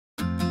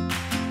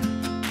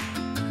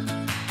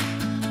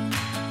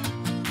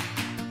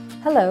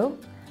Hello,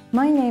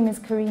 my name is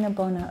Karina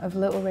Bona of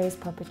Little Rays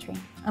Puppetry.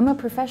 I'm a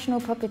professional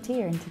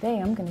puppeteer and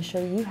today I'm going to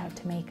show you how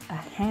to make a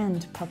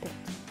hand puppet.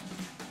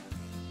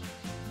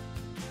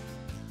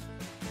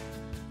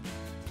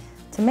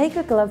 To make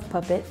a glove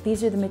puppet,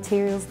 these are the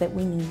materials that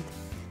we need.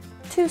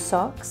 2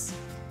 socks,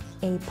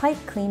 a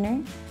pipe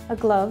cleaner, a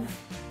glove,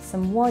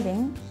 some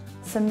wadding,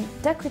 some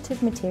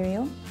decorative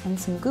material and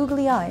some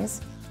googly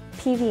eyes,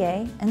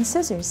 PVA and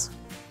scissors.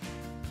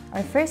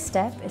 Our first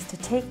step is to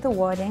take the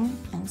wadding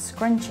and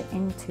scrunch it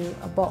into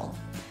a ball.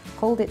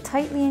 Hold it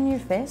tightly in your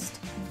fist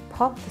and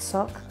pop the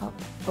sock up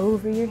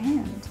over your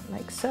hand,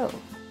 like so.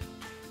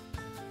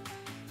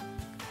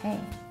 Okay,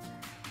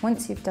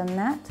 once you've done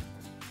that,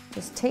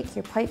 just take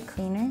your pipe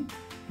cleaner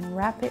and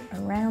wrap it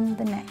around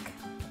the neck.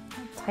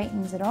 It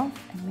tightens it off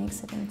and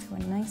makes it into a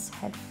nice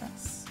head for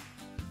us.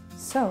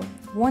 So,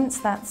 once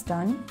that's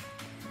done,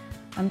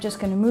 I'm just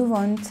going to move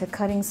on to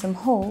cutting some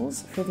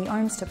holes for the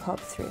arms to pop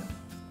through.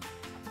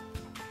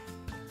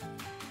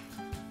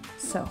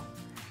 So,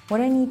 what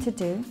I need to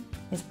do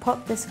is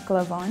pop this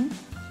glove on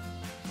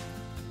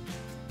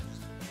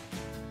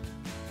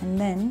and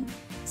then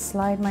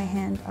slide my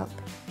hand up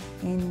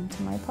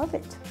into my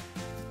puppet.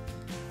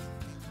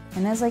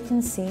 And as I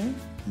can see,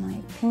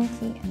 my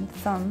pinky and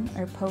thumb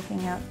are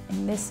poking out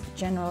in this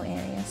general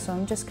area. So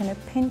I'm just going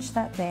to pinch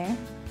that there,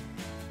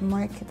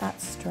 mark that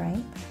stripe,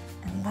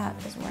 and that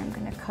is where I'm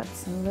going to cut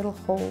some little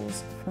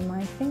holes for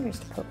my fingers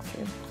to poke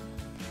through.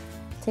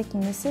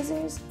 Taking the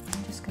scissors,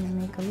 I'm just going to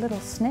make a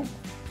little snip.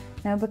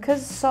 Now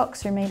because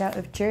socks are made out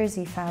of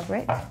jersey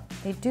fabric,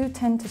 they do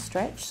tend to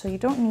stretch, so you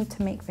don't need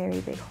to make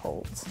very big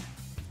holes.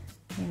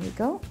 Here we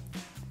go.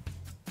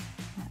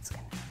 That's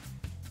going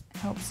to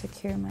help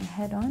secure my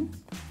head on.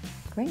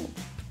 Great.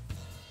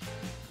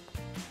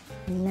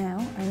 And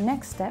now our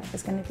next step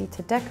is going to be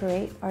to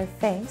decorate our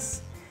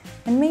face,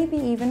 and maybe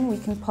even we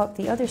can pop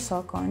the other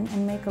sock on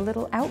and make a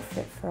little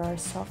outfit for our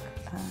sock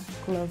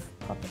glove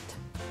puppet.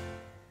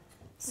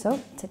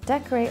 So, to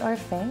decorate our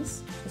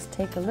face, just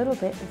take a little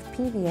bit of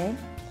PVA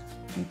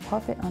and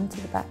pop it onto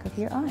the back of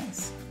your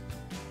eyes.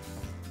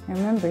 Now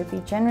remember,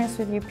 be generous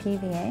with your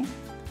PVA.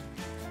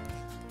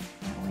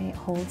 That way it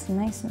holds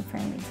nice and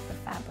firmly to the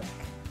fabric.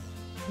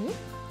 Here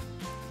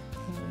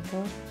we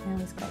go, now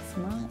he's got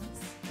some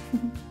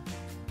eyes.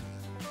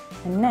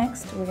 And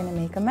next, we're going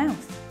to make a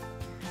mouth.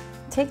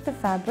 Take the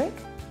fabric,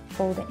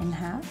 fold it in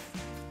half,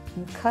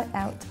 and cut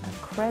out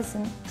a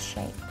crescent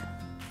shape.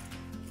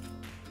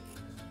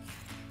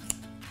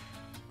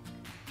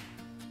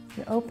 If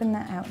you open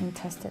that out and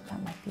test it,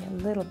 that might be a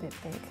little bit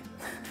big.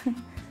 So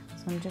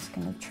I'm just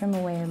going to trim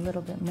away a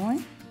little bit more.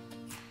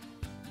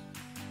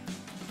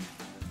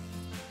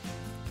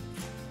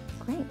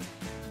 Great.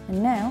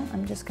 And now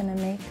I'm just going to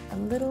make a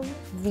little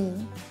V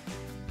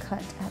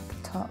cut at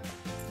the top,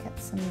 get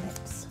some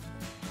lips.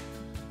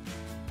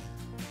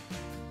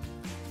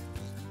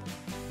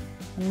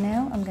 And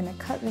now I'm going to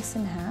cut this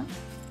in half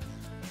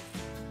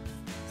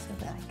so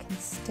that I can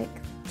stick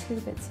 2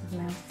 bits of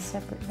mouth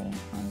separately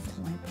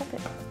onto my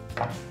puppet.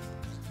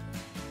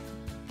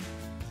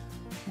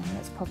 Now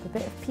let's pop a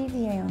bit of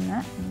PVA on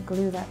that and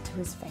glue that to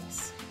his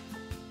face.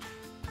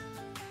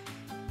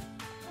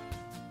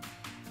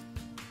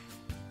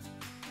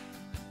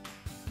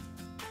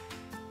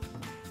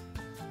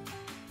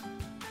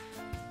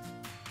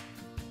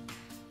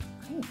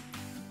 Great.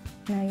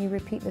 Now you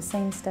repeat the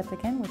same step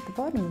again with the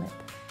bottom lip.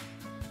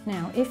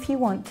 Now if you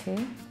want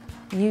to,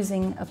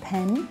 using a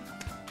pen,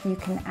 you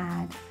can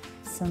add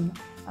some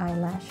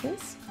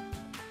eyelashes.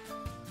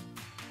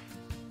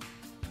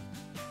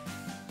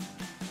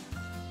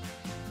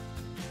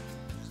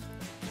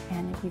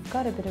 And if you've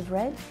got a bit of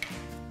red,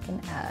 you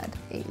can add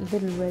a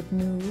little red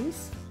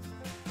nose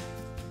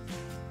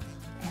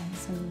and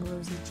some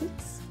rosy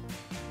cheeks.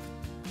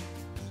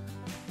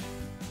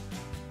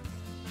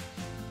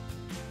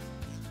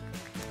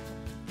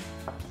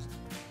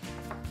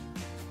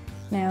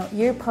 Now,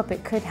 your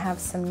puppet could have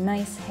some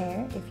nice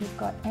hair if you've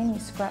got any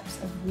scraps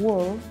of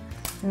wool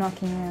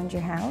knocking around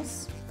your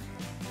house.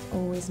 It's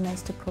always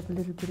nice to pop a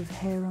little bit of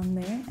hair on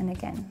there. And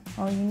again,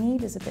 all you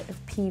need is a bit of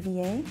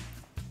PVA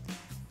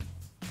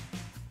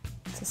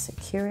to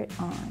secure it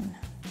on.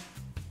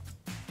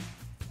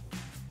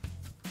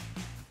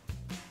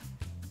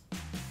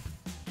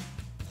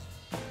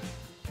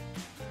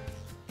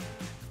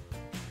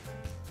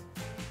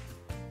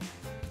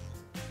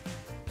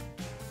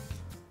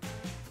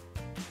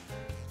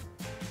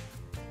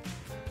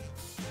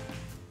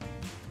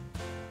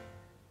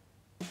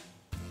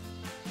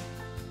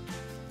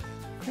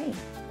 Great.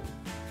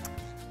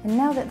 And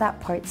now that that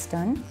part's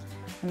done,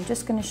 I'm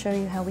just going to show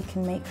you how we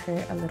can make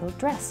her a little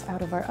dress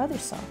out of our other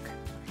sock.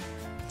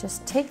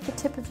 Just take the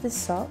tip of this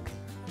sock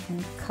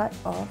and cut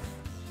off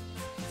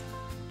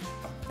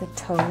the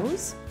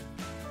toes.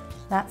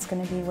 That's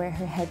going to be where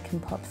her head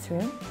can pop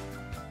through.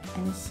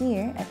 And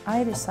here, at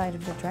either side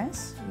of the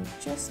dress, you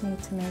just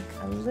need to make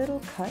a little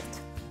cut.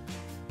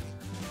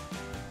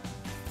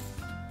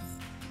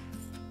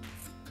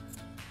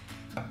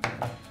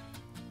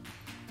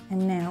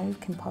 And now we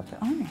can pop it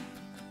on her.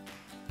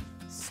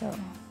 So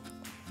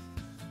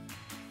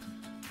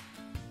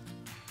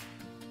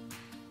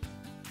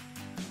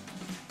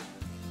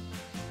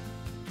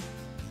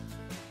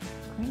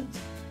Great.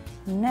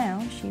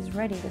 Now she's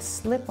ready to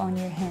slip on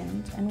your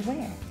hand and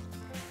wear.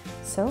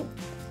 So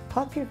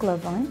pop your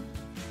glove on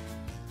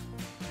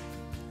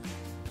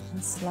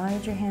and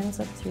slide your hands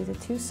up through the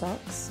two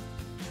socks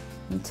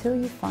until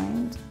you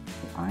find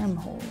the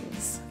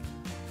armholes.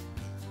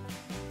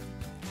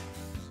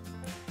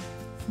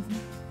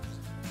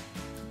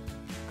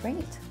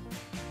 Great.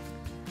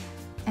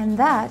 And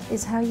that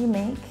is how you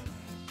make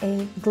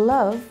a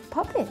glove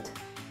puppet.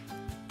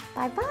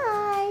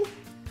 Bye-bye.